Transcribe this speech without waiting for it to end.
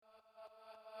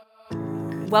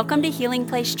Welcome to Healing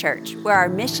Place Church, where our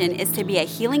mission is to be a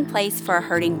healing place for a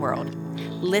hurting world.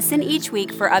 Listen each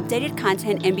week for updated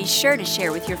content and be sure to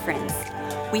share with your friends.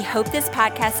 We hope this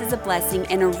podcast is a blessing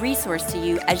and a resource to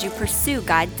you as you pursue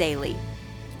God daily.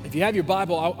 If you have your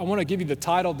Bible, I want to give you the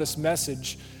title of this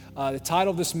message. The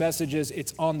title of this message is,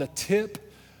 It's on the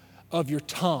Tip of Your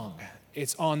Tongue.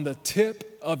 It's on the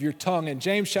tip of your tongue. And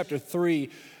James chapter 3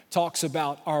 talks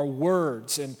about our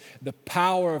words and the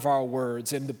power of our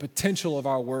words and the potential of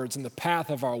our words and the path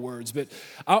of our words. But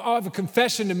I have a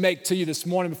confession to make to you this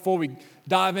morning before we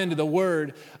dive into the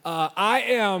word. I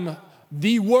am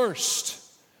the worst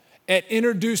at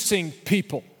introducing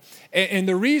people. And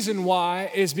the reason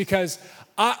why is because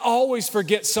I always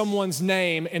forget someone's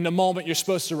name in the moment you're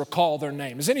supposed to recall their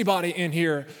name. Does anybody in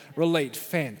here relate?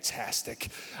 Fantastic.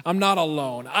 I'm not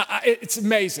alone. It's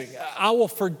amazing. I will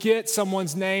forget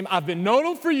someone's name. I've been knowing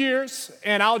them for years,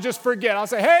 and I'll just forget. I'll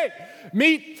say, hey,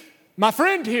 meet my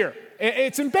friend here.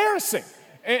 It's embarrassing.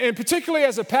 And particularly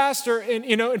as a pastor,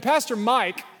 and Pastor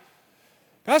Mike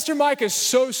is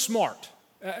so smart.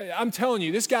 I'm telling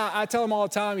you, this guy, I tell him all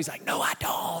the time, he's like, no, I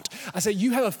don't. I say,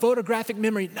 you have a photographic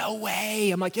memory? No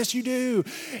way. I'm like, yes, you do.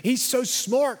 He's so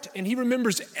smart, and he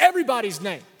remembers everybody's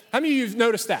name. How many of you have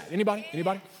noticed that? Anybody?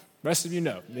 The rest of you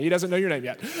know. He doesn't know your name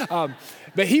yet.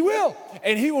 But he will,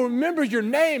 and he will remember your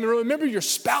name, and remember your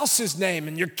spouse's name,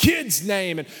 and your kid's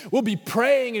name, and we'll be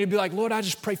praying, and he'll be like, Lord, I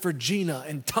just pray for Gina,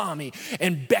 and Tommy,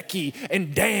 and Becky,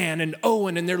 and Dan, and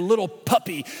Owen, and their little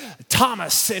puppy,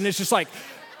 Thomas, and it's just like,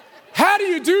 how do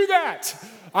you do that?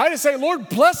 I just say, Lord,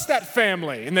 bless that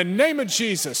family in the name of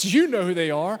Jesus. You know who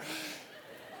they are.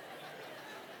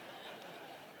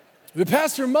 The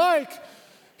Pastor Mike,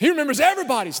 he remembers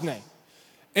everybody's name.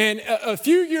 And a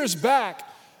few years back,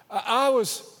 I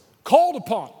was called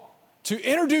upon to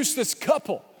introduce this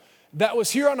couple that was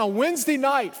here on a Wednesday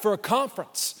night for a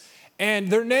conference. And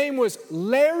their name was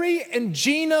Larry and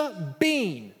Gina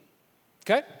Bean.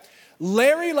 Okay?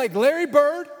 Larry, like Larry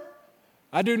Bird.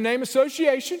 I do name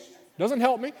association. Doesn't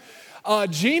help me.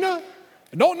 Gina,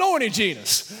 I don't know any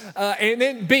Ginas. And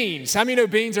then beans. How many know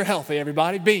beans are healthy,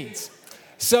 everybody? Beans.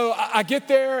 So I get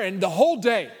there, and the whole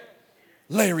day,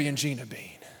 Larry and Gina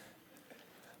Bean.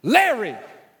 Larry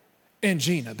and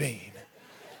Gina Bean.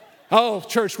 Oh,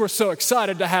 church, we're so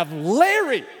excited to have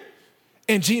Larry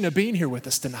and Gina Bean here with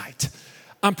us tonight.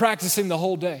 I'm practicing the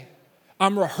whole day.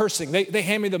 I'm rehearsing. They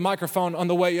hand me the microphone on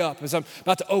the way up as I'm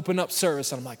about to open up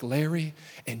service. And I'm like, Larry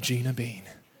and Gina Bean.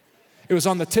 It was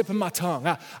on the tip of my tongue.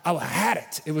 I had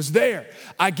it. It was there.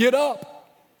 I get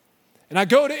up and I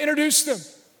go to introduce them.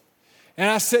 And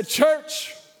I said,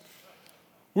 church,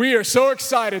 we are so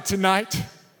excited tonight.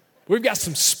 We've got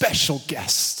some special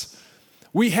guests.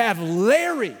 We have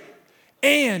Larry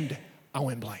and I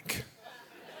went blank.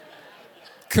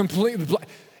 Completely blank.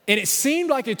 And it seemed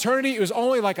like eternity. It was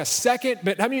only like a second.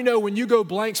 But how many of you know when you go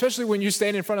blank, especially when you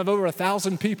stand in front of over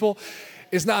 1,000 people,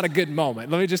 it's not a good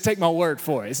moment. Let me just take my word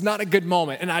for it. It's not a good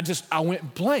moment. And I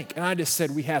went blank. And I just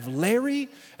said, we have Larry.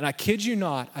 And I kid you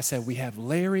not, I said, we have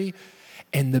Larry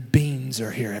and the beans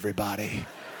are here, everybody.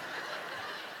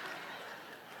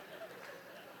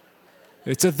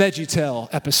 It's a VeggieTale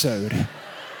episode.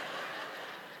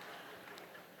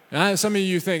 Now, some of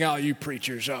you think, oh, you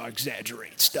preachers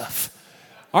exaggerate stuff.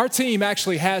 Our team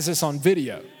actually has this on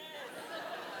video.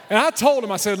 And I told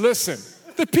him, I said, listen,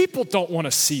 the people don't want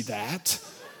to see that.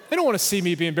 They don't want to see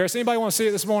me be embarrassed. Anybody want to see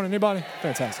it this morning? Anybody?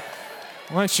 Fantastic.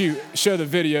 Why don't you show the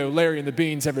video, Larry and the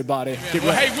Beans, everybody.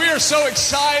 Well, hey, we are so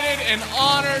excited and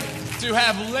honored to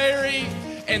have Larry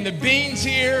and the Beans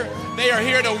here. They are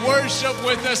here to worship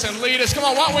with us and lead us. Come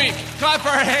on, why don't we clap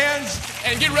our hands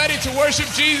and get ready to worship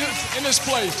Jesus in this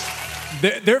place.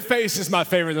 Their face is my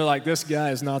favorite. They're like, this guy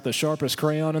is not the sharpest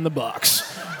crayon in the box.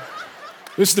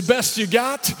 This is the best you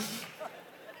got.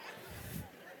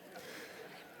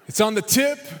 It's on the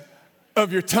tip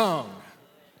of your tongue.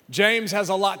 James has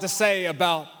a lot to say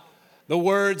about the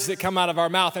words that come out of our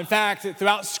mouth. In fact,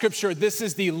 throughout Scripture, this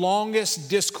is the longest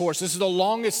discourse. This is the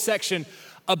longest section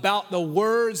about the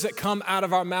words that come out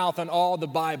of our mouth in all the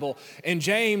Bible. And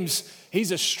James,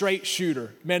 he's a straight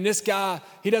shooter. Man, this guy,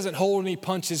 he doesn't hold any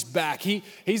punches back.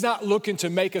 He's not looking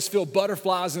to make us feel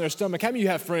butterflies in our stomach. How many of you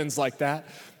have friends like that?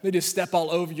 They just step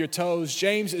all over your toes.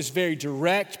 James is very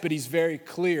direct, but he's very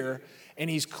clear. And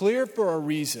he's clear for a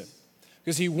reason.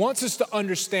 Because he wants us to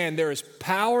understand there is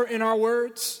power in our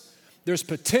words, there's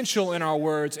potential in our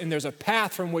words, and there's a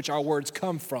path from which our words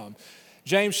come from.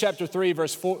 James chapter 3,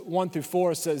 verse 1 through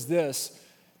 4 says this,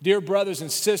 Dear brothers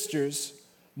and sisters,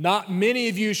 not many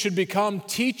of you should become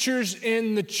teachers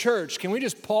in the church. Can we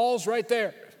just pause right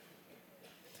there?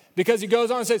 Because he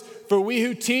goes on and says, for we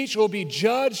who teach will be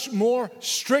judged more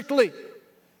strictly.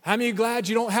 How many of you glad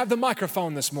you don't have the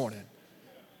microphone this morning?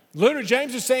 Literally,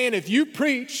 James is saying if you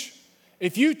preach,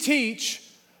 if you teach,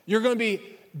 you're going to be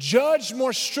judged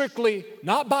more strictly,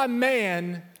 not by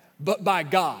man, but by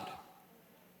God.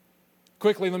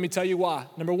 Quickly, let me tell you why.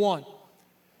 Number one,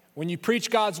 when you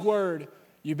preach God's word,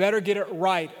 you better get it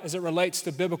right as it relates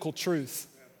to biblical truth.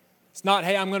 It's not,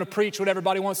 hey, I'm going to preach what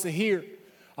everybody wants to hear.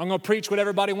 I'm going to preach what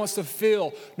everybody wants to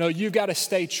feel. No, you've got to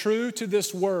stay true to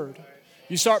this word.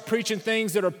 You start preaching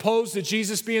things that are opposed to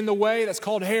Jesus being the way, that's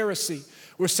called heresy.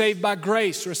 We're saved by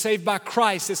grace. We're saved by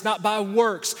Christ. It's not by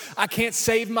works. I can't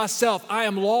save myself. I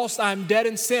am lost. I am dead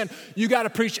in sin. You got to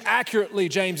preach accurately,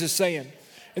 James is saying.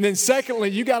 And then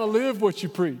secondly, you got to live what you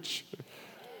preach.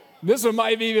 This one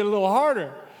might be even a little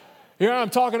harder. Here I'm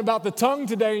talking about the tongue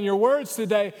today and your words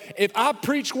today. If I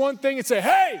preach one thing and say,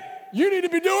 hey, you need to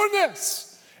be doing this,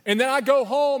 and then I go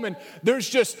home and there's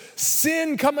just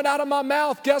sin coming out of my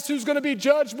mouth, guess who's going to be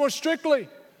judged more strictly?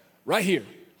 Right here.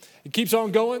 He keeps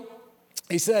on going.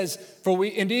 He says, for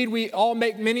we all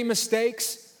make many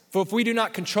mistakes. For if we do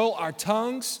not control our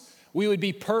tongues, we would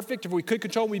be perfect. If we could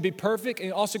control, we'd be perfect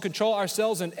and also control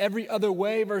ourselves in every other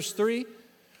way. Verse 3,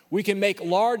 we can make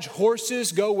large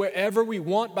horses go wherever we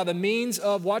want by the means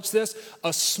of, watch this,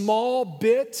 a small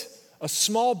bit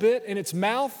in its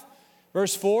mouth.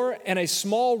 Verse 4, and a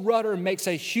small rudder makes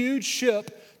a huge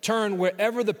ship turn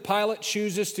wherever the pilot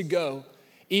chooses to go,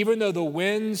 even though the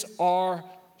winds are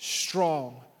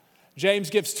strong. James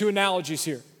gives two analogies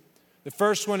here. The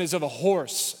first one is of a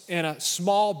horse and a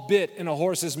small bit in a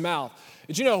horse's mouth.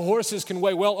 Did you know horses can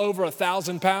weigh well over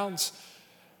 1,000 pounds?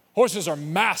 Horses are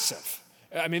massive.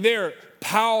 I mean, they're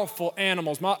powerful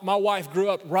animals. My wife grew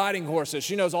up riding horses.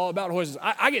 She knows all about horses.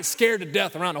 I get scared to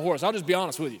death around a horse. I'll just be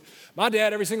honest with you. My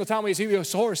dad, every single time we'd see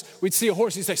a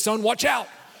horse, he'd say, son, watch out.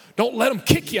 Don't let him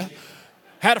kick you.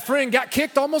 Had a friend, got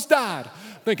kicked, almost died.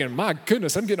 Thinking, my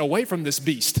goodness, I'm getting away from this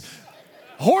beast.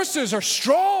 Horses are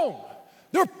strong.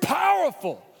 They're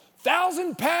powerful.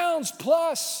 1,000 pounds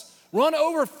plus. Run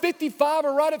over 55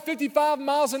 or right at 55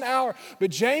 miles an hour.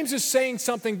 But James is saying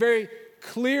something very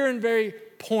clear and very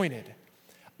pointed.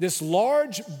 This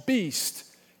large beast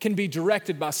can be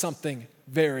directed by something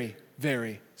very,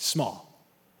 very small.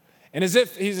 And as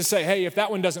if he's to say, hey, if that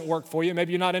one doesn't work for you,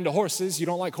 maybe you're not into horses, you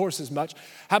don't like horses much.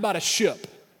 How about a ship?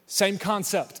 Same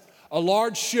concept. A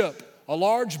large ship, a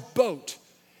large boat.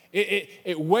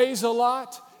 It weighs a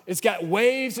lot. It's got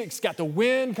waves. It's got the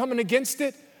wind coming against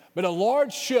it. But a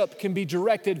large ship can be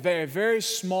directed by a very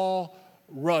small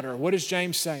rudder. What is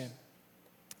James saying?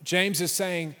 James is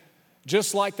saying,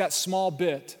 just like that small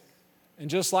bit and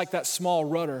just like that small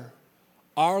rudder,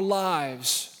 our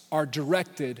lives are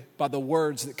directed by the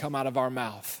words that come out of our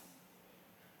mouth.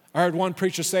 I heard one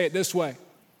preacher say it this way: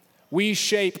 we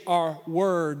shape our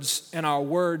words and our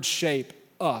words shape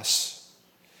us.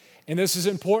 And this is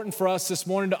important for us this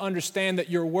morning to understand that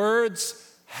your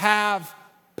words have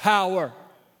power.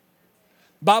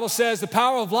 The Bible says the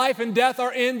power of life and death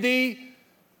are in the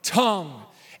tongue.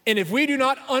 And if we do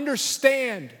not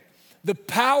understand the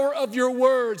power of your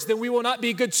words, then we will not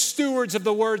be good stewards of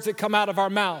the words that come out of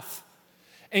our mouth.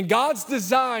 And God's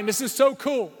design, this is so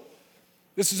cool.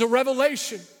 This is a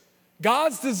revelation.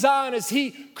 God's design is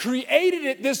He created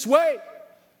it this way.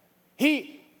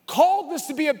 He called this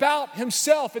to be about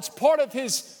Himself. It's part of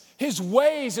His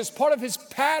ways. It's part of His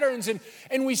patterns.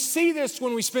 And we see this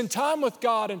when we spend time with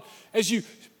God. And as you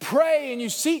pray and you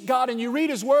seek God and you read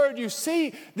His Word, you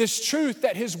see this truth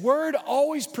that His Word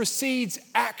always precedes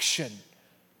action.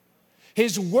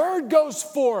 His Word goes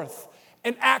forth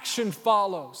and action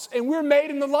follows. And we're made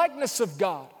in the likeness of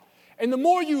God. And the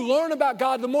more you learn about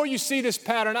God, the more you see this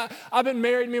pattern. I've been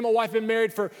married, me and my wife have been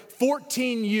married for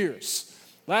 14 years.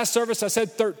 Last service I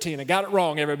said 13. I got it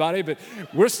wrong, everybody, but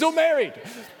we're still married.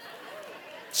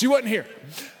 She wasn't here.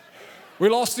 We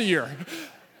lost a year.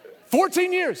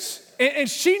 14 years. And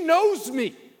she knows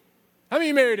me. How many of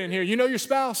you married in here? You know your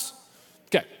spouse?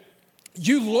 Okay.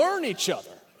 You learn each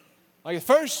other. Like the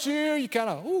first year, you kind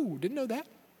of, ooh, didn't know that.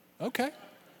 Okay.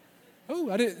 Oh,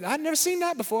 I'd never seen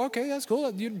that before. Okay, that's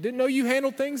cool. You didn't know you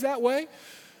handled things that way.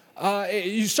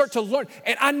 You start to learn.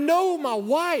 And I know my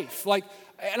wife,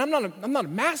 and I'm not a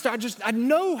master. I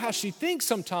know how she thinks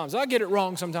sometimes. I get it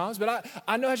wrong sometimes, but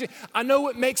I know I know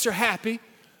what makes her happy.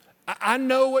 I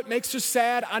know what makes her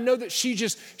sad. I know that she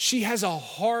has a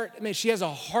heart. Man, she has a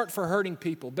heart for hurting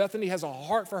people. Bethany has a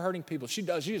heart for hurting people. She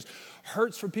does. She just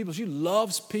hurts for people. She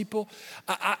loves people.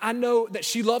 I know that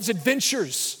she loves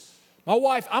adventures. My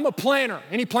wife, I'm a planner.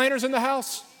 Any planners in the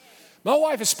house? My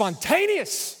wife is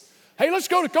spontaneous. Hey, let's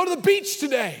go to the beach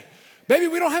today. Baby,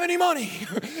 we don't have any money.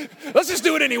 Let's just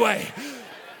do it anyway.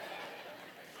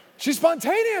 She's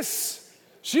spontaneous.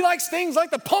 She likes things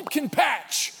like the pumpkin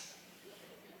patch.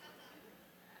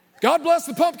 God bless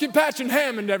the pumpkin patch in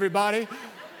Hammond, everybody.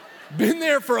 Been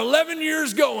there for 11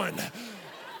 years going.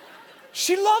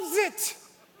 She loves it.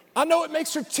 I know it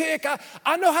makes her tick.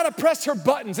 I know how to press her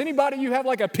buttons. Anybody, you have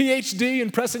like a PhD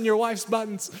in pressing your wife's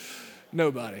buttons?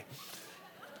 Nobody.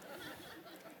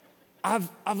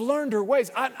 I've learned her ways.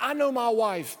 I know my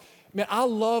wife. Man, I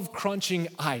love crunching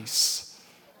ice.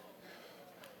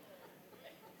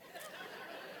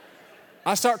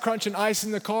 I start crunching ice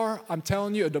in the car, I'm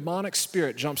telling you, a demonic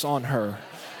spirit jumps on her.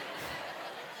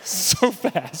 So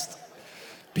fast.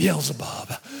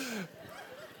 Beelzebub.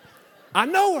 I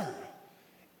know her.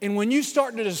 And when you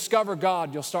start to discover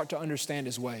God, you'll start to understand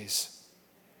his ways.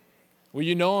 Will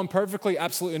you know him perfectly?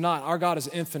 Absolutely not. Our God is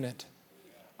infinite.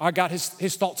 Our God,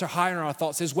 his thoughts are higher than our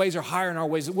thoughts. His ways are higher than our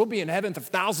ways. We'll be in heaven for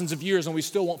thousands of years and we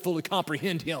still won't fully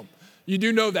comprehend him. You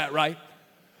do know that, right?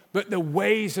 But the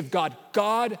ways of God,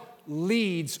 God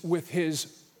leads with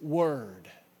his word.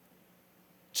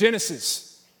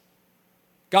 Genesis.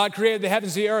 God created the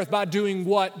heavens and the earth by doing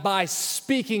what? By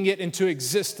speaking it into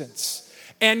existence.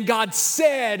 And God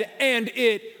said, and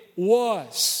it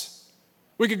was.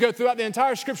 We could go throughout the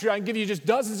entire scripture. I can give you just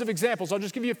dozens of examples. I'll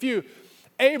just give you a few.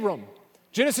 Abram,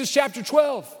 Genesis chapter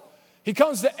 12. He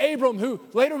comes to Abram, who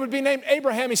later would be named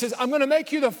Abraham. He says, I'm going to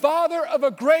make you the father of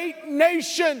a great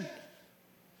nation.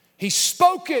 He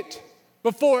spoke it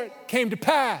before it came to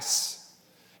pass.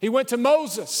 He went to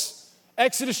Moses,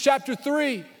 Exodus chapter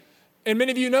 3. And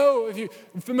many of you know, if you're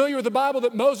familiar with the Bible,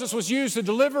 that Moses was used to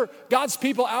deliver God's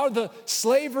people out of the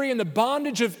slavery and the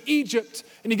bondage of Egypt.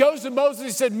 And he goes to Moses,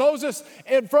 he said, Moses,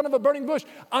 in front of a burning bush,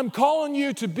 I'm calling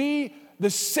you to be the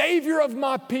savior of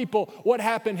my people. What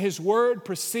happened? His word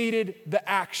preceded the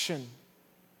action.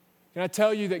 Can I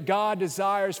tell you that God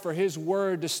desires for his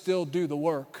word to still do the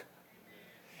work?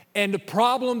 And the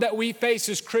problem that we face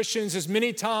as Christians is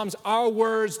many times our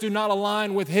words do not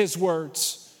align with his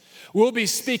words. We'll be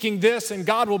speaking this and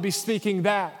God will be speaking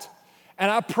that. And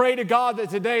I pray to God that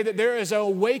today that there is an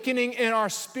awakening in our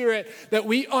spirit, that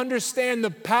we understand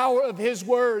the power of his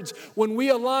words. When we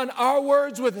align our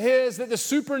words with his, that the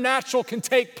supernatural can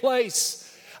take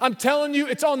place. I'm telling you,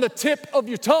 it's on the tip of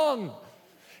your tongue.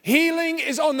 Healing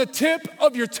is on the tip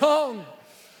of your tongue.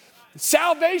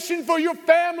 Salvation for your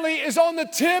family is on the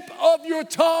tip of your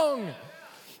tongue.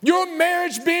 Your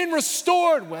marriage being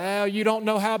restored, well, you don't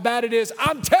know how bad it is.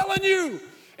 I'm telling you,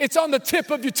 it's on the tip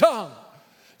of your tongue.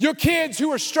 Your kids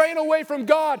who are straying away from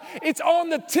God, it's on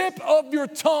the tip of your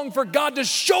tongue for God to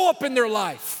show up in their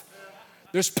life.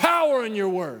 There's power in your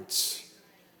words.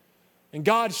 And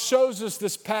God shows us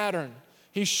this pattern.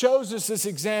 He shows us this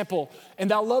example.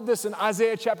 And I love this in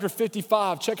Isaiah chapter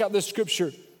 55. Check out this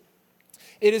scripture.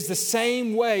 It is the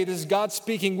same way, this is God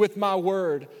speaking with my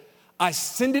word. I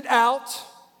send it out,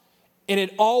 and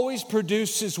it always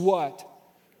produces what?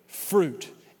 Fruit.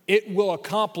 It will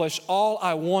accomplish all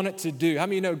I want it to do. How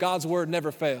many of you know God's word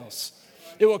never fails?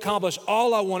 It will accomplish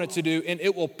all I want it to do, and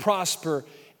it will prosper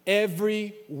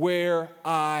everywhere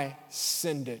I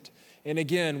send it. And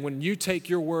again, when you take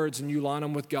your words and you line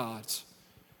them with God's,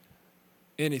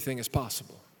 anything is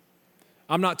possible.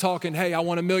 I'm not talking, hey, I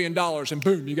want $1 million, and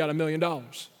boom, you got $1 million.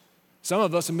 Some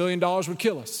of us, $1 million would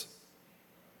kill us.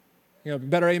 You know,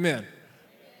 better amen.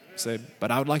 Say, but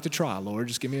I would like to try, Lord.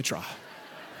 Just give me a try.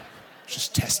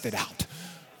 Just test it out.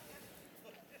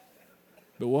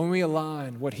 But when we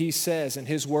align what he says in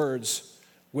his words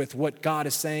with what God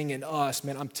is saying in us,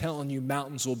 man, I'm telling you,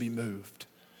 mountains will be moved.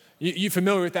 You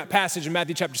familiar with that passage in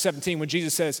Matthew chapter 17 when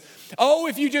Jesus says, oh,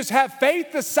 if you just have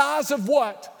faith the size of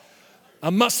what? A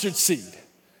mustard seed.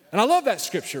 And I love that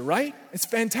scripture, right? It's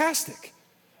fantastic.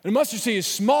 And a mustard seed is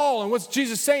small, and what's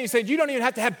Jesus saying? He's saying you don't even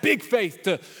have to have big faith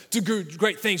to do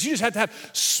great things. You just have to have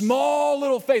small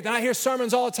little faith. And I hear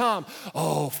sermons all the time.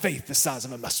 Oh, faith the size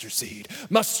of a mustard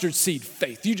seed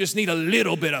faith. You just need a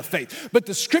little bit of faith. But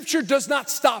the scripture does not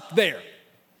stop there.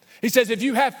 He says, if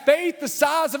you have faith the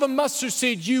size of a mustard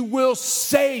seed, you will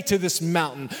say to this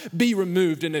mountain, be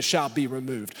removed, and it shall be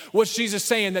removed. What's Jesus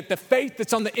saying? That the faith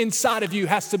that's on the inside of you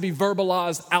has to be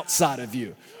verbalized outside of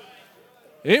you.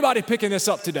 Anybody picking this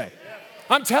up today?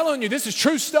 I'm telling you, this is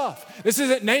true stuff. This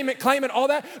isn't name it, claim it, all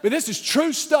that, but this is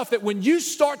true stuff that when you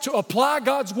start to apply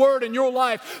God's word in your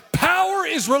life, power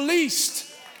is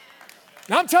released.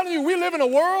 Now I'm telling you, we live in a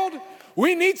world,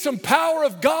 we need some power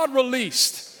of God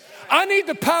released. I need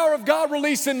the power of God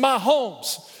released in my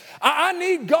homes. I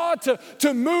need God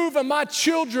to move in my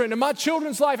children, in my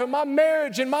children's life, in my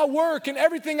marriage, in my work, and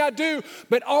everything I do.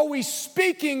 But are we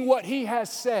speaking what he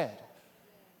has said?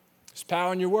 There's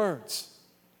power in your words.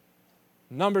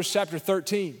 Numbers chapter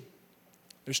 13.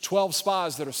 There's 12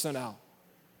 spies that are sent out.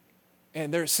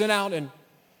 And they're sent out in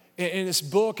this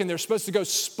book, and they're supposed to go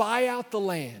spy out the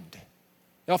land.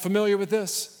 Y'all familiar with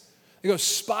this? They go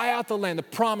spy out the land, the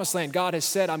promised land. God has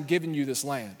said, I'm giving you this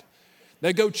land.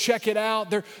 They go check it out.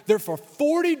 They're for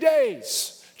 40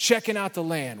 days checking out the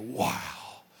land.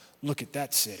 Wow, look at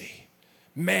that city.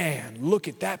 Man, look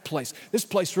at that place. This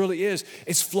place really is.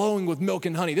 It's flowing with milk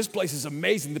and honey. This place is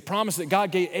amazing. The promise that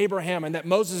God gave Abraham and that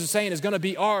Moses is saying is going to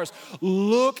be ours.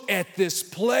 Look at this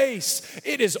place.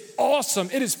 It is awesome.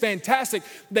 It is fantastic.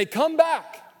 They come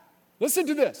back. Listen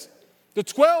to this. The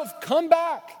 12 come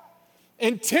back,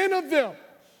 and 10 of them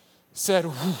said,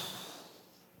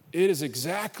 it is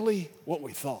exactly what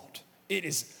we thought. It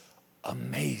is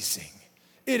amazing.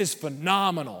 It is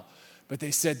phenomenal. But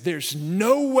they said, there's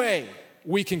no way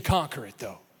we can conquer it,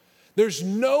 though. There's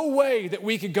no way that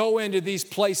we could go into these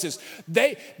places.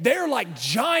 They're like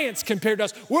giants compared to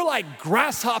us. We're like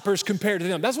grasshoppers compared to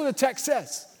them. That's what the text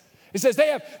says. It says they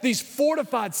have these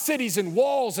fortified cities and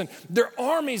walls, and their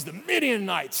armies, the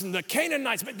Midianites and the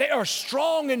Canaanites, they are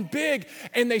strong and big,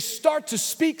 and they start to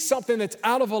speak something that's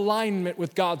out of alignment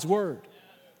with God's word.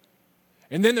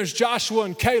 And then there's Joshua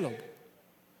and Caleb.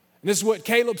 And this is what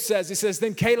Caleb says. He says,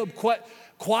 then Caleb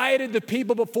quieted the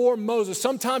people before Moses.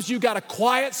 Sometimes you got to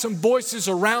quiet some voices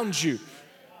around you.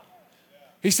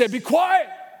 He said, be quiet.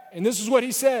 And this is what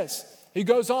he says. He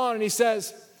goes on and he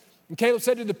says, and Caleb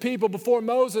said to the people before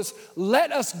Moses,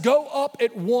 let us go up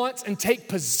at once and take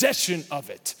possession of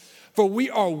it, for we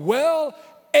are well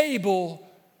able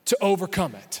to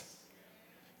overcome it.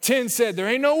 10 said, there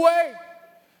ain't no way.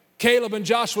 Caleb and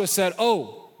Joshua said,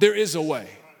 oh, there is a way.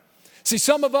 See,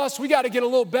 some of us, we got to get a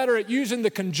little better at using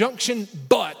the conjunction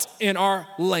but in our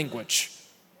language.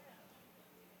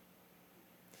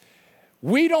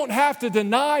 We don't have to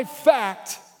deny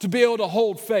fact to be able to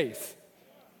hold faith.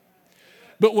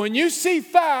 But when you see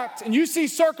fact and you see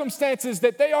circumstances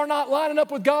that they are not lining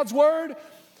up with God's word,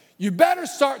 you better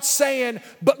start saying,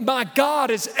 but my God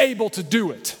is able to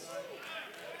do it.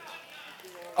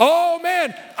 Oh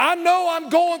man, I know I'm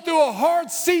going through a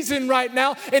hard season right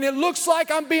now, and it looks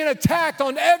like I'm being attacked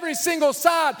on every single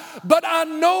side, but I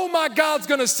know my God's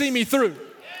gonna see me through.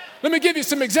 Let me give you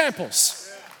some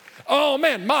examples. Oh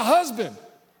man, my husband.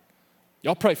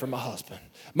 Y'all pray for my husband.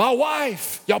 My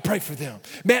wife, y'all pray for them.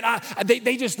 Man,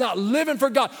 they just not living for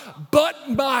God. But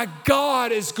my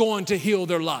God is going to heal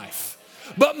their life.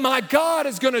 But my God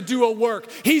is going to do a work.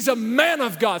 He's a man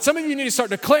of God. Some of you need to start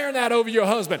declaring that over your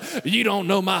husband. You don't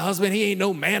know my husband. He ain't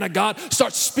no man of God.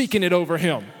 Start speaking it over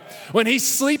him. When he's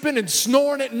sleeping and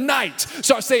snoring at night,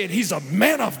 start saying he's a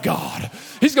man of God.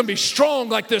 He's going to be strong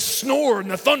like this snore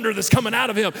and the thunder that's coming out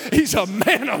of him. He's a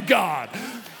man of God.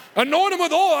 Anoint him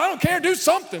with oil. I don't care. Do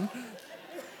something.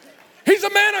 He's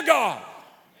a man of God.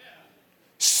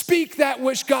 Speak that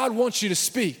which God wants you to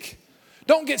speak.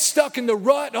 Don't get stuck in the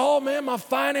rut. Oh man, my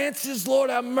finances,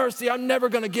 Lord have mercy. I'm never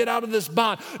going to get out of this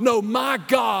bind. No, my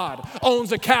God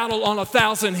owns a cattle on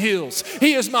 1,000 hills.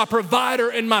 He is my provider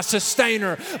and my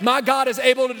sustainer. My God is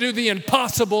able to do the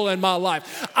impossible in my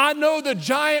life. I know the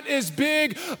giant is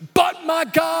big, but my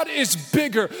God is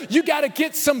bigger. You got to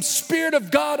get some Spirit of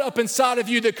God up inside of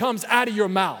you that comes out of your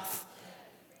mouth.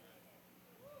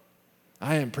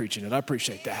 I am preaching it. I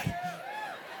appreciate that.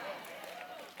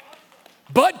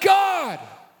 But God.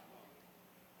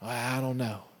 Well, I don't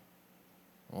know.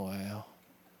 Well,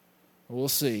 we'll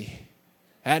see.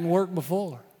 Hadn't worked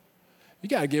before. You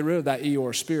got to get rid of that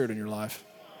Eeyore spirit in your life.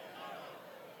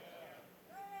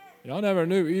 Y'all never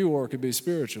knew Eeyore could be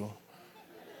spiritual.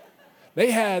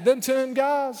 They had them 10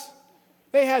 guys.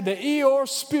 They had the Eeyore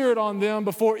spirit on them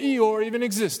before Eeyore even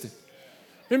existed.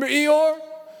 Remember Eeyore?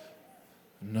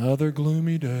 Another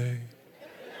gloomy day.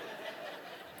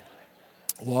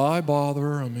 Why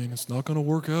bother? I mean, it's not going to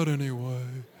work out anyway.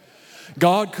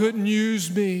 God couldn't use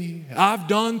me. I've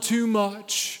done too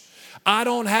much. I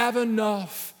don't have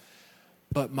enough.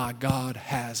 But my God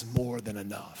has more than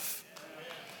enough.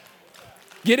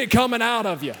 Get it coming out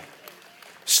of you.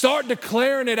 Start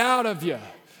declaring it out of you.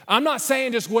 I'm not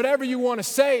saying just whatever you want to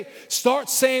say. Start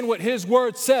saying what His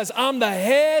word says. I'm the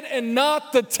head and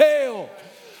not the tail.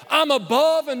 I'm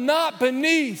above and not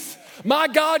beneath. My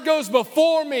God goes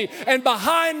before me and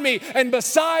behind me and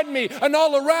beside me and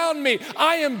all around me.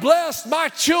 I am blessed. My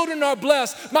children are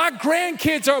blessed. My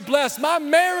grandkids are blessed. My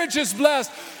marriage is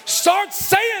blessed. Start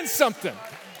saying something.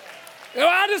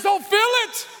 I just don't feel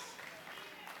it.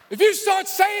 If you start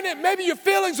saying it, maybe your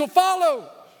feelings will follow.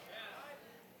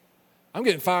 I'm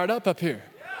getting fired up here.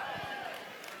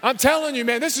 I'm telling you,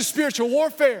 man, this is spiritual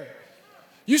warfare.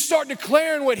 You start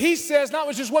declaring what he says, not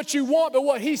just what you want, but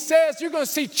what he says, you're going to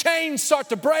see chains start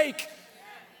to break.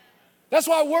 That's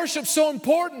why worship's so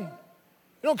important.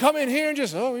 You don't come in here and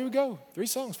just, oh, here we go. 3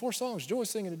 songs, 4 songs. Joy's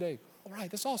singing today. All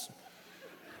right, that's awesome.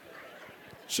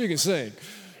 She can sing.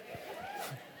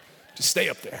 Just stay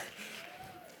up there.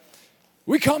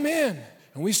 We come in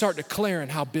and we start declaring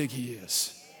how big he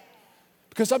is.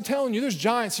 Because I'm telling you, there's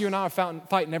giants you and I are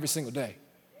fighting every single day.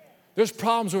 There's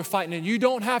problems we're fighting, and you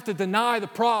don't have to deny the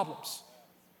problems.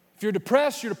 If you're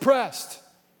depressed, you're depressed.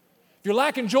 If you're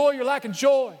lacking joy, you're lacking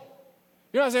joy.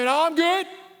 You're not saying, oh, I'm good.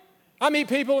 I meet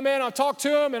people, man, I talk to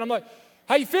them, and I'm like,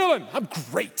 how you feeling? I'm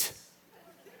great.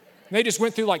 And they just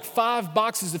went through like 5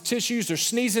 boxes of tissues. They're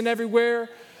sneezing everywhere.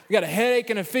 They got a headache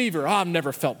and a fever. Oh, I've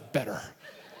never felt better.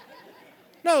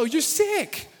 No, you're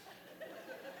sick.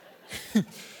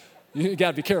 You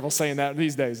got to be careful saying that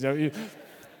these days. You know?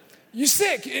 You're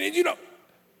sick, and you know,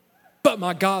 but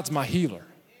my God's my healer.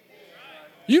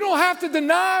 You don't have to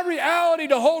deny reality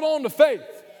to hold on to faith.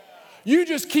 You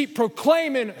just keep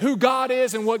proclaiming who God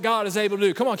is and what God is able to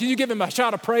do. Come on, can you give him a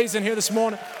shout of praise in here this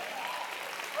morning?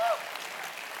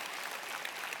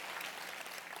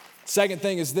 Second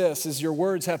thing is this, is your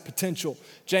words have potential.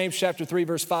 James chapter 3,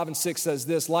 verse 5 and 6 says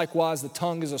this, likewise, the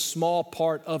tongue is a small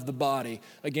part of the body.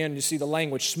 Again, you see the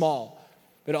language small,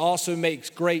 but it also makes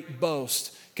great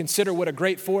boast. Consider what a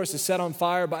great forest is set on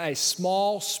fire by a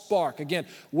small spark. Again,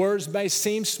 words may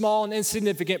seem small and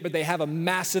insignificant, but they have a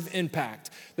massive impact.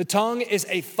 The tongue is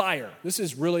a fire. This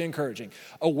is really encouraging.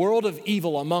 A world of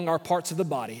evil among our parts of the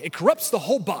body. It corrupts the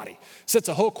whole body, sets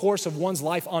a whole course of one's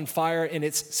life on fire, and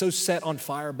it's so set on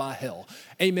fire by hell.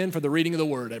 Amen for the reading of the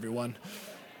word, everyone.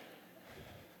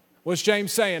 What's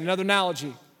James saying? Another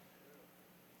analogy.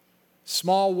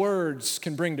 Small words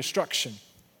can bring destruction.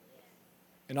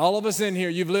 And all of us in here,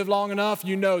 you've lived long enough,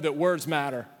 you know that words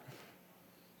matter.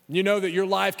 You know that your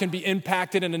life can be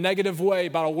impacted in a negative way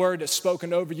by a word that's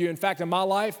spoken over you. In fact, in my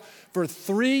life, for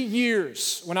 3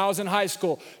 years when I was in high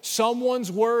school,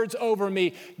 someone's words over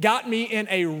me got me in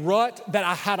a rut that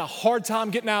I had a hard time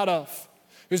getting out of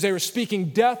because they were speaking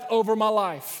death over my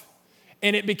life.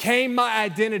 And it became my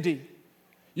identity.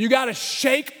 You got to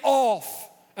shake off,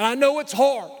 and I know it's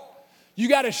hard. You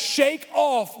got to shake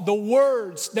off the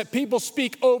words that people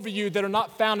speak over you that are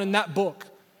not found in that book.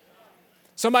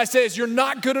 Somebody says, you're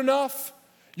not good enough.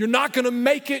 You're not going to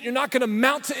make it. You're not going to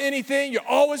amount to anything. You're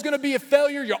always going to be a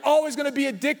failure. You're always going to be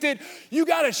addicted. You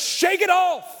got to shake it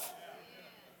off.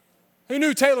 Who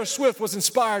knew Taylor Swift was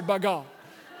inspired by God?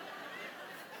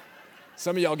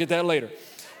 Some of y'all get that later.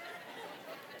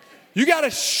 You got to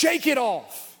shake it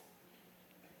off.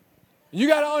 You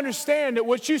got to understand that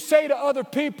what you say to other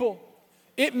people,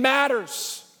 it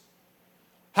matters.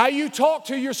 How you talk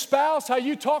to your spouse, how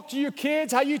you talk to your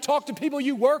kids, how you talk to people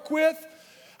you work with,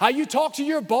 how you talk to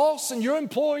your boss and your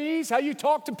employees, how you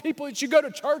talk to people that you go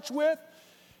to church with,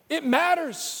 it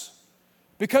matters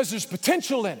because there's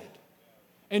potential in it.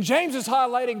 And James is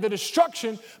highlighting the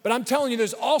destruction, but I'm telling you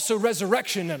there's also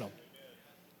resurrection in them.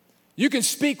 You can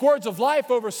speak words of life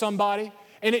over somebody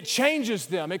and it changes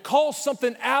them. It calls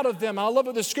something out of them. I love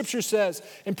what the scripture says.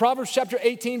 In Proverbs chapter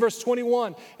 18, verse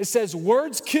 21, it says,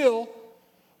 words kill,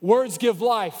 words give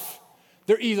life.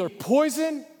 They're either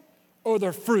poison or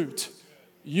they're fruit.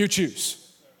 You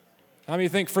choose. How many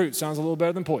think fruit sounds a little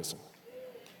better than poison?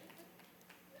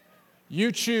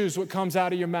 You choose what comes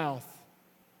out of your mouth.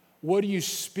 What are you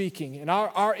speaking? And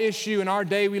our issue in our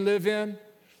day we live in,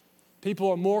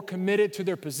 people are more committed to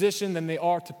their position than they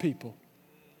are to people.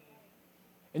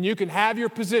 And you can have your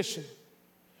position.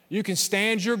 You can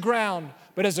stand your ground.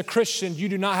 But as a Christian, you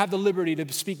do not have the liberty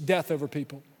to speak death over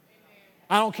people.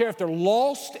 I don't care if they're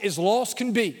lost as lost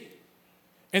can be.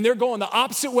 And they're going the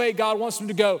opposite way God wants them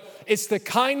to go. It's the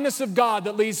kindness of God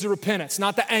that leads to repentance,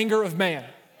 not the anger of man.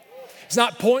 It's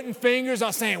not pointing fingers,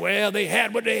 not saying, well, they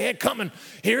had what they had coming.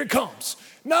 Here it comes.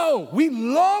 No, we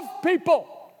love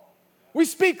people. We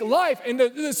speak life. And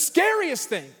the scariest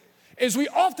thing is we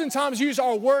oftentimes use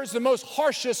our words the most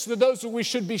harshest to those that we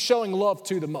should be showing love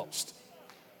to the most.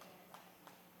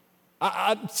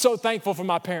 I'm so thankful for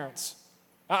my parents.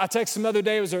 I texted them the other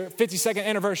day, it was their 52nd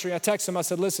anniversary. I texted them, I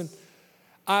said, listen,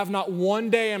 I have not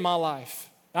one day in my life,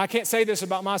 I can't say this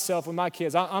about myself with my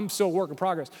kids, I'm still a work in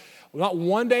progress. Not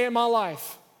one day in my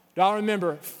life do I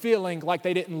remember feeling like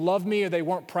they didn't love me or they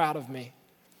weren't proud of me.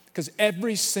 Because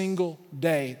every single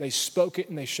day they spoke it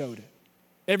and they showed it.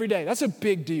 Every day. That's a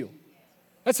big deal.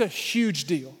 That's a huge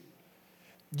deal.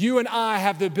 You and I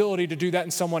have the ability to do that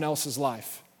in someone else's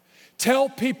life. Tell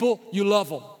people you love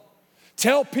them.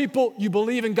 Tell people you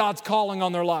believe in God's calling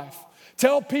on their life.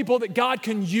 Tell people that God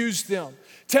can use them.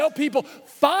 Tell people,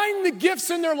 find the gifts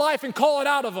in their life and call it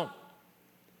out of them.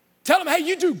 Tell them, hey,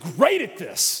 you do great at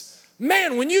this.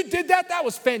 Man, when you did that, that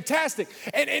was fantastic.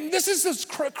 And this is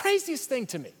the craziest thing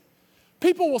to me.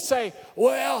 People will say,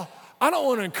 well, I don't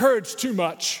want to encourage too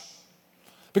much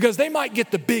because they might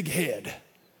get the big head.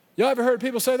 Y'all ever heard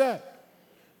people say that?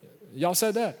 Y'all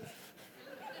said that?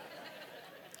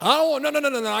 I don't want,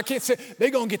 no, I can't say. They're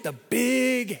going to get the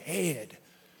big head.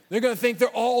 They're going to think they're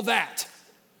all that.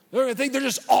 They're going to think they're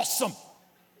just awesome.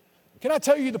 Can I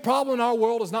tell you the problem in our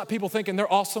world is not people thinking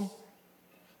they're awesome?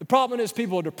 The problem is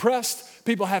people are depressed,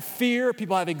 people have fear,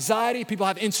 people have anxiety, people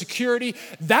have insecurity.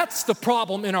 That's the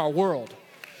problem in our world.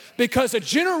 Because a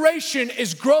generation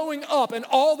is growing up and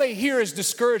all they hear is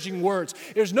discouraging words.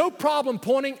 There's no problem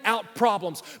pointing out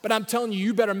problems, but I'm telling you,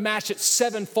 you better match it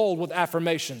sevenfold with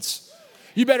affirmations.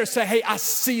 You better say, hey, I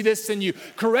see this in you.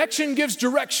 Correction gives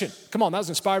direction. Come on, that was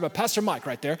inspired by Pastor Mike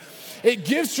right there. It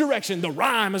gives direction. The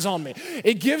rhyme is on me.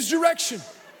 It gives direction.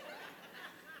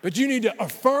 But you need to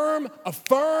affirm.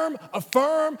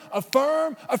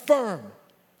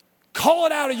 Call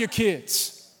it out of your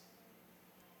kids.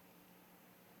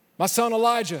 My son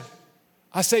Elijah,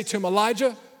 I say to him,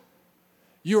 Elijah,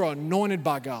 you're anointed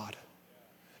by God.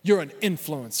 You're an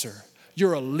influencer.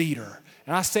 You're a leader.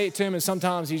 And I say it to him, and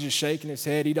sometimes he's just shaking his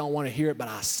head. He don't want to hear it, but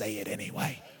I say it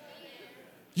anyway.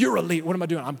 You're a leader. What am I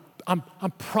doing?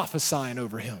 I'm prophesying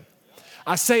over him.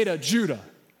 I say to Judah,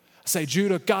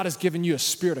 Judah, God has given you a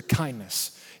spirit of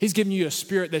kindness. He's giving you a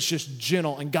spirit that's just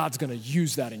gentle, and God's going to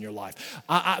use that in your life.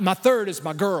 My third is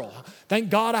my girl. Thank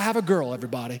God I have a girl,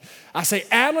 everybody. I say,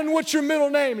 Adeline, what's your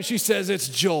middle name? And she says, it's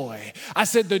Joy. I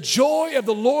said, the joy of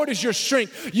the Lord is your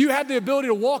strength. You have the ability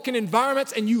to walk in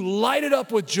environments, and you light it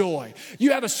up with joy.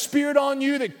 You have a spirit on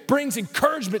you that brings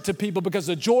encouragement to people because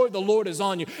the joy of the Lord is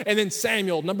on you. And then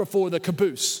Samuel, number 4, the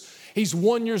caboose. He's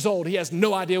 1 year old. He has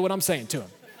no idea what I'm saying to him.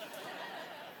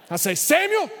 I say,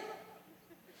 Samuel,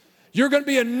 you're going to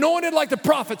be anointed like the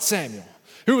prophet Samuel,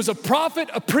 who was a prophet,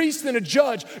 a priest, and a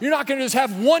judge. You're not going to just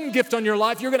have one gift on your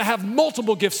life. You're going to have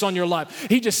multiple gifts on your life.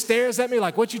 He just stares at me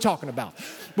like, what you talking about?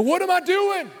 But what am I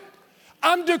doing?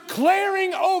 I'm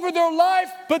declaring over their life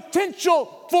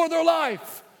potential for their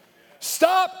life.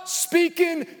 Stop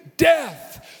speaking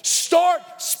death. Start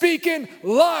speaking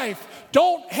life.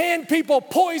 Don't hand people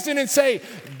poison and say,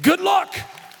 good luck.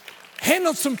 Hand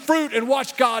them some fruit and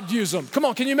watch God use them. Come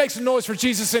on, can you make some noise for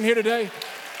Jesus in here today?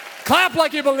 Clap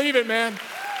like you believe it, man.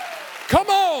 Come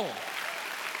on.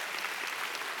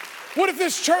 What if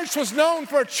this church was known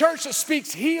for a church that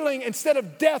speaks healing instead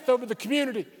of death over the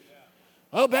community?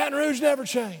 Well, Baton Rouge never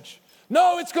changed.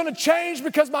 No, it's going to change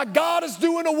because my God is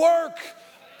doing a work.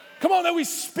 Come on, that we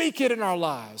speak it in our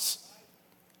lives.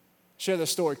 Share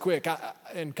this story quick.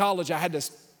 In college, I had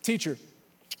this teacher.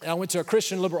 I went to a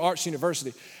Christian liberal arts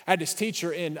university. I had this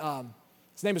teacher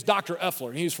his name was Dr.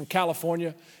 Effler. He was from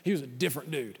California. He was a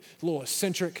different dude, a little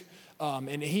eccentric.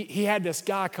 And he had this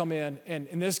guy come in,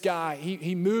 and this guy,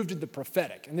 he moved to the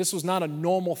prophetic. And this was not a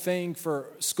normal thing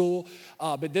for school.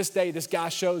 But this day, this guy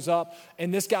shows up,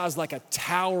 and this guy's like a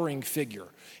towering figure.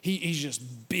 He's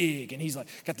just big, and he's like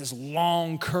got this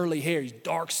long curly hair. He's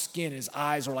dark skinned. His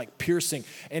eyes are like piercing.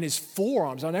 And his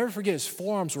forearms, I'll never forget, his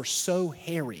forearms were so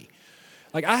hairy.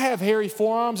 Like, I have hairy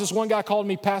forearms. This one guy called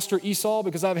me Pastor Esau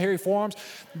because I have hairy forearms.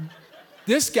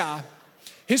 This guy,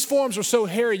 his forearms were so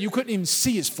hairy, you couldn't even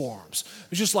see his forearms.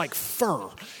 It was just like fur.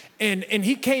 And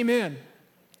he came in,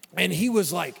 and he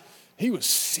was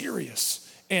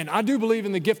serious. And I do believe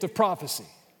in the gift of prophecy.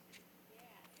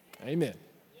 Amen.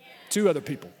 2 other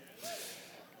people.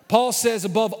 Paul says,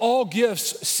 above all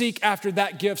gifts, seek after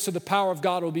that gift so the power of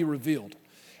God will be revealed.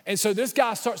 And so this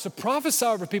guy starts to prophesy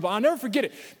over people. I'll never forget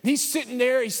it. He's standing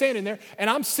there, and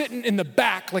I'm sitting in the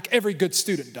back like every good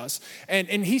student does.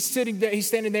 And he's standing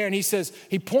there, and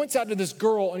he points out to this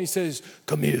girl, and he says,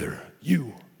 come here,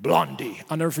 you, Blondie.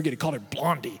 I'll never forget, he called her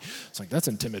Blondie. It's like, that's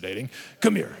intimidating.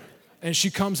 Come here. And she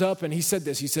comes up, and he said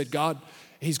this. He said, God,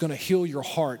 he's going to heal your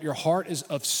heart. Your heart is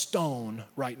of stone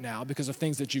right now because of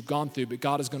things that you've gone through, but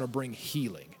God is going to bring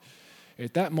healing.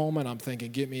 At that moment, I'm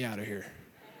thinking, get me out of here.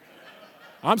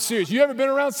 I'm serious. You ever been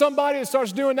around somebody that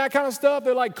starts doing that kind of stuff?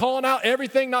 They're like calling out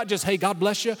everything, not just, hey, God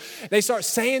bless you. They start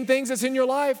saying things that's in your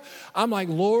life. I'm like,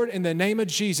 Lord, in the name of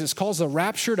Jesus, cause the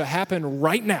rapture to happen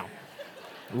right now.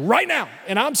 Right now.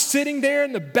 And I'm sitting there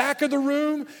in the back of the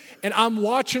room, and I'm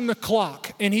watching the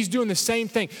clock, and he's doing the same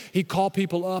thing. He'd call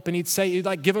people up, and he'd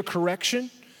like give a correction,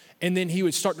 and then he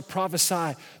would start to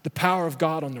prophesy the power of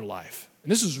God on their life.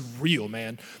 And this is real,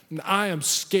 man. And I am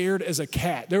scared as a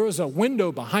cat. There was a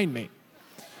window behind me.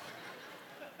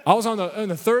 I was on the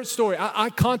 3rd story. I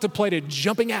contemplated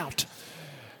jumping out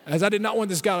as I did not want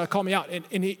this guy to call me out.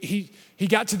 And he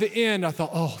got to the end. I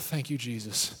thought, oh, thank you,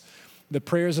 Jesus. The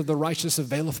prayers of the righteous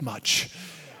availeth much.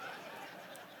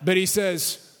 But he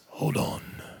says, hold on.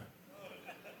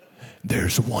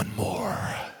 There's one more.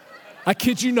 I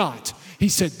kid you not. He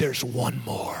said, there's one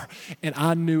more. And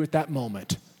I knew at that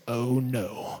moment, oh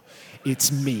no,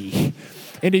 it's me.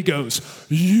 And he goes,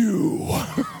 you.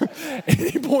 And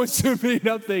he points to me, and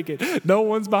I'm thinking, no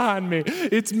one's behind me.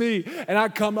 It's me. And I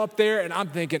come up there, and I'm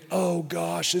thinking, oh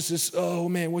gosh, oh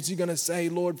man, what's he going to say?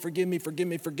 Lord, forgive me, forgive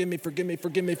me, forgive me, forgive me,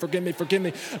 forgive me, forgive me, forgive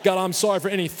me. God, I'm sorry for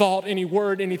any thought, any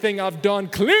word, anything I've done.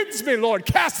 Cleanse me, Lord.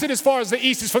 Cast it as far as the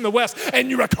east is from the west,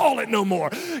 and you recall it no more.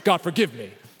 God, forgive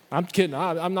me. I'm kidding.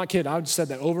 I'm not kidding. I've said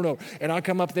that over and over. And I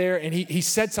come up there, and he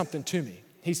said something to me.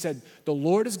 He said, the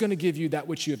Lord is going to give you that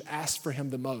which you have asked for him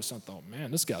the most. I thought,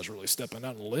 man, this guy's really stepping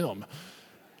out on a limb.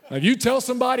 If you tell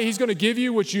somebody he's going to give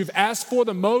you what you've asked for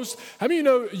the most, how many of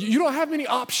you know you don't have many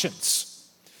options?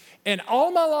 And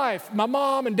all my life, my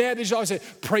mom and dad, they just always say,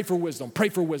 pray for wisdom, pray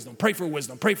for wisdom, pray for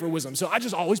wisdom, pray for wisdom. So I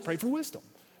just always pray for wisdom.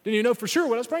 Didn't even know for sure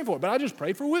what I was praying for, but I just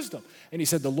prayed for wisdom. And he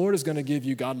said, the Lord is going to give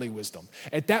you godly wisdom.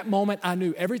 At that moment, I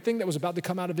knew everything that was about to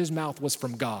come out of his mouth was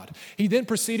from God. He then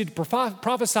proceeded to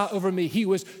prophesy over me. He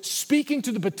was speaking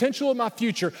to the potential of my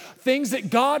future, things that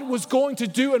God was going to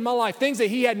do in my life, things that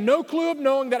he had no clue of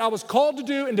knowing that I was called to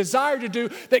do and desired to do,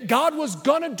 that God was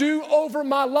going to do over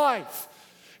my life.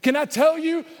 Can I tell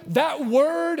you, that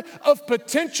word of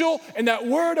potential and that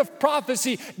word of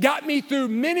prophecy got me through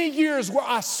many years where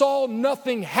I saw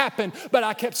nothing happen, but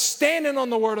I kept standing on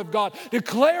the word of God,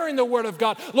 declaring the word of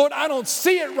God. Lord, I don't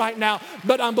see it right now,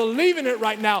 but I'm believing it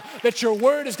right now that your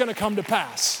word is going to come to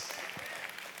pass.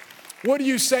 What are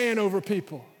you saying over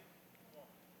people?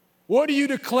 What are you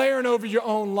declaring over your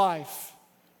own life?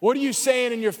 What are you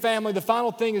saying in your family? The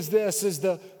final thing is this, is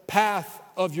the path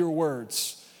of your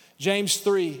words. James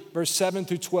 3, verse 7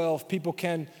 through 12, people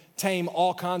can tame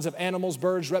all kinds of animals,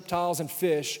 birds, reptiles, and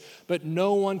fish, but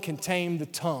no one can tame the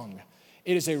tongue.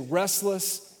 It is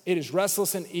restless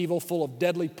and evil, full of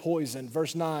deadly poison.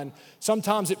 Verse 9,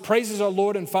 sometimes it praises our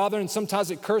Lord and Father, and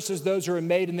sometimes it curses those who are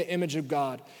made in the image of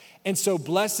God. And so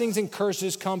blessings and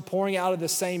curses come pouring out of the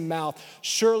same mouth.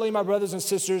 Surely, my brothers and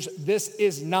sisters, this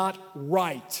is not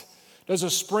right. Does a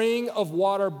spring of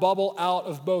water bubble out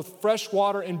of both fresh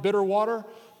water and bitter water?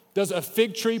 Does a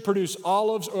fig tree produce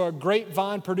olives or a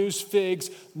grapevine produce figs?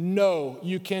 No,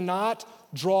 you cannot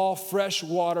draw fresh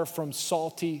water from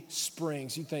salty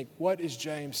springs. You think, what is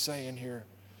James saying here?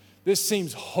 This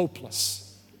seems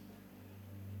hopeless.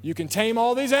 You can tame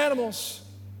all these animals,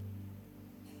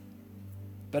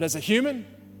 but as a human,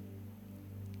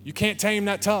 you can't tame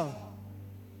that tongue.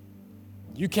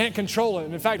 You can't control it.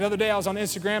 And in fact, the other day I was on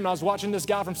Instagram and I was watching this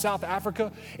guy from South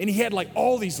Africa, and he had like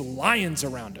all these lions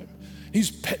around him. He's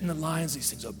petting the lions. These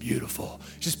things are beautiful.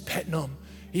 Just petting them.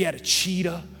 He had a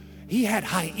cheetah. He had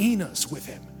hyenas with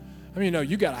him. I mean,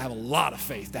 you got to have a lot of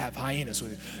faith to have hyenas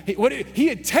with him. He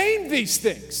had tamed these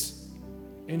things.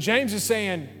 And James is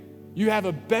saying, you have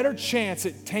a better chance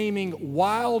at taming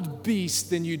wild beasts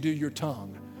than you do your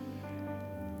tongue.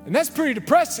 And that's pretty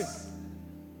depressing,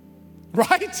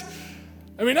 right?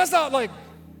 I mean, that's not like,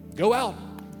 go out,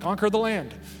 conquer the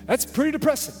land. That's pretty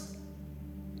depressing.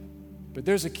 But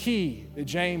there's a key that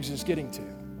James is getting to.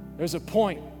 There's a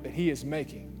point that he is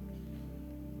making.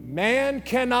 Man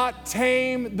cannot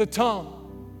tame the tongue,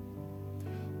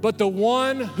 but the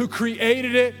one who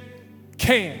created it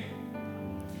can.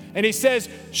 And he says,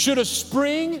 should a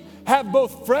spring have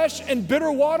both fresh and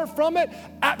bitter water from it?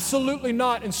 Absolutely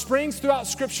not. And springs throughout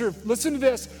Scripture, listen to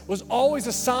this, was always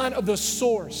a sign of the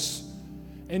source.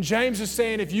 And James is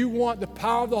saying, if you want the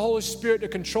power of the Holy Spirit to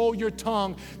control your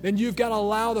tongue, then you've got to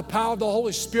allow the power of the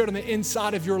Holy Spirit on the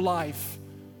inside of your life.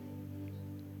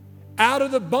 Out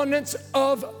of the abundance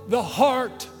of the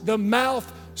heart, the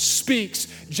mouth speaks.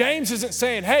 James isn't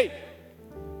saying, hey,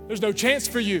 there's no chance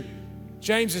for you.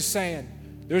 James is saying,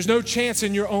 there's no chance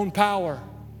in your own power.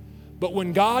 But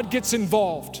when God gets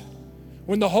involved,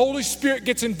 when the Holy Spirit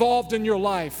gets involved in your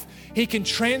life, He can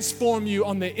transform you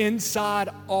on the inside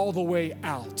all the way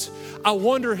out. I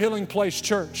wonder, Healing Place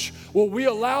Church, will we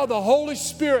allow the Holy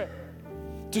Spirit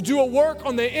to do a work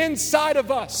on the inside of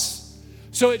us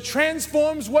so it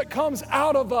transforms what comes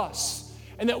out of us,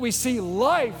 and that we see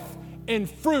life and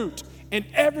fruit in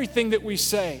everything that we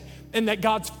say, and that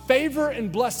God's favor and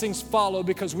blessings follow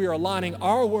because we are aligning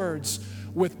our words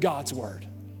with God's word.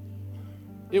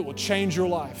 It will change your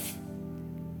life.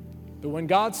 But when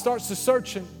God starts to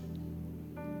search it,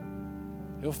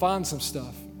 He'll find some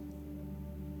stuff.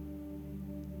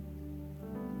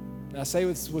 And I say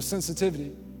with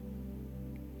sensitivity,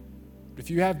 if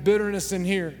you have bitterness in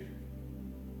here,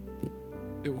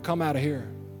 it will come out of here.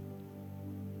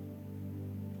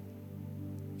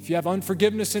 If you have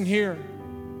unforgiveness in here,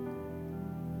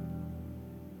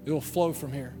 it will flow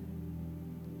from here.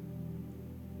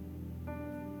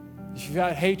 If you've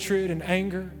got hatred and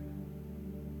anger,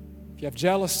 if you have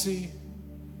jealousy,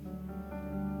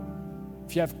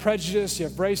 if you have prejudice, you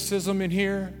have racism in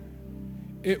here,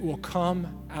 it will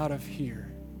come out of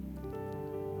here.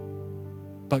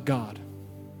 But God,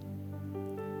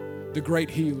 the great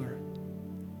healer,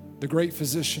 the great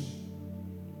physician,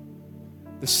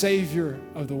 the Savior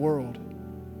of the world,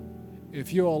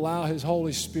 if you'll allow His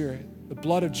Holy Spirit, the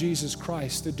blood of Jesus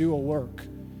Christ, to do a work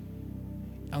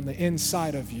on the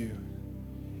inside of you,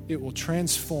 it will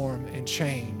transform and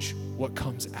change what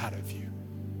comes out of you.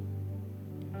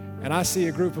 And I see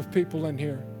a group of people in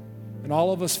here, and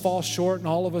all of us fall short and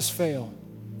all of us fail.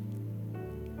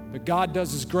 But God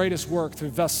does His greatest work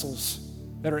through vessels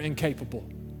that are incapable.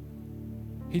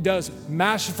 He does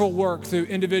masterful work through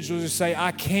individuals who say,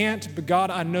 I can't, but God,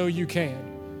 I know you can.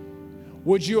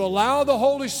 Would you allow the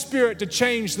Holy Spirit to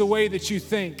change the way that you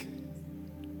think?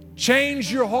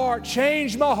 Change your heart,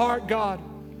 change my heart, God,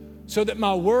 so that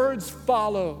my words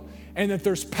follow and that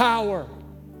there's power,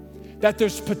 that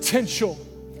there's potential,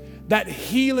 that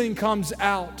healing comes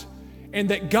out, and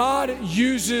that God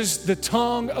uses the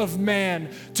tongue of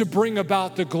man to bring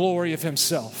about the glory of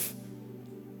Himself.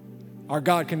 Our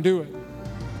God can do it.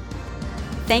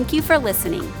 Thank you for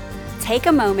listening. Take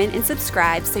a moment and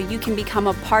subscribe so you can become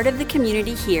a part of the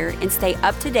community here and stay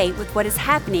up to date with what is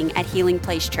happening at Healing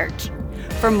Place Church.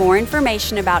 For more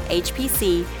information about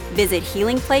HPC, visit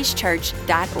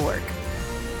healingplacechurch.org.